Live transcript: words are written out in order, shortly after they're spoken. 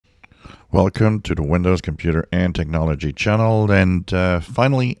Welcome to the Windows Computer and Technology channel, and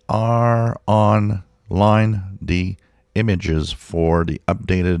finally are online the images for the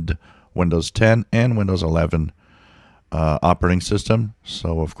updated Windows 10 and Windows 11 operating system.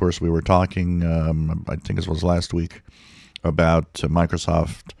 So of course we were talking, I think it was last week, about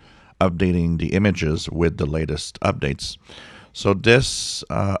Microsoft updating the images with the latest updates. So this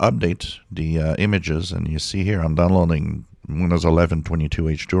update, the images, and you see here I'm downloading Windows 11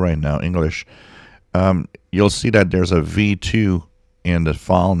 22H2 right now, English. You'll see that there's a V2 in the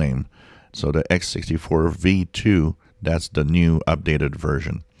file name. So the x64 V2, that's the new updated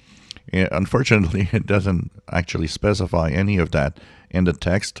version. Unfortunately, it doesn't actually specify any of that in the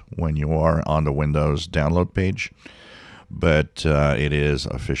text when you are on the Windows download page, but it is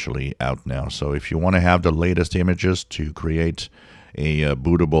officially out now. So if you want to have the latest images to create a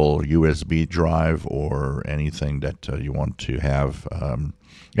bootable USB drive or anything that you want to have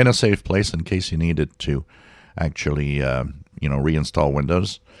in a safe place in case you need it to actually reinstall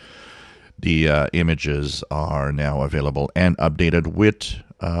Windows, the images are now available and updated with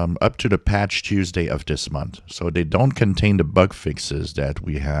up to the patch Tuesday of this month. So they don't contain the bug fixes that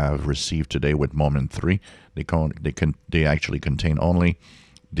we have received today with Moment 3. They actually contain only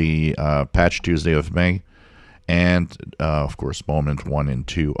the patch Tuesday of May, and of course Moment 1 and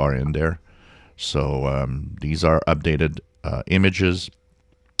 2 are in there. So these are updated images.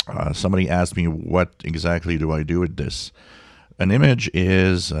 Somebody asked me, what exactly do I do with this? An image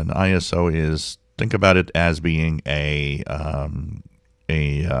is, an ISO is, think about it as being a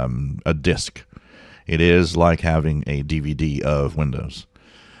disk. It is like having a DVD of Windows.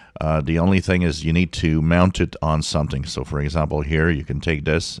 The only thing is you need to mount it on something. So for example, here you can take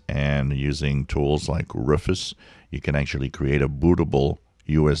this and using tools like Rufus, you can actually create a bootable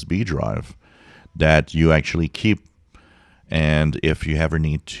USB drive that you actually keep. And if you ever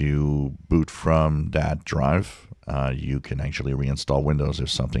need to boot from that drive, you can actually reinstall Windows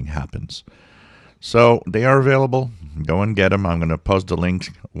if something happens. So they are available. Go and get them. I'm going to post the link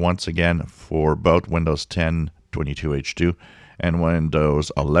once again for both Windows 10 22H2 and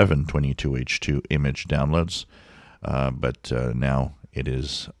Windows 11 22H2 image downloads. But now it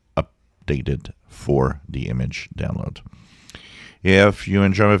is updated for the image download. If you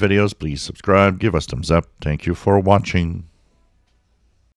enjoy my videos, please subscribe, give us thumbs up. Thank you for watching.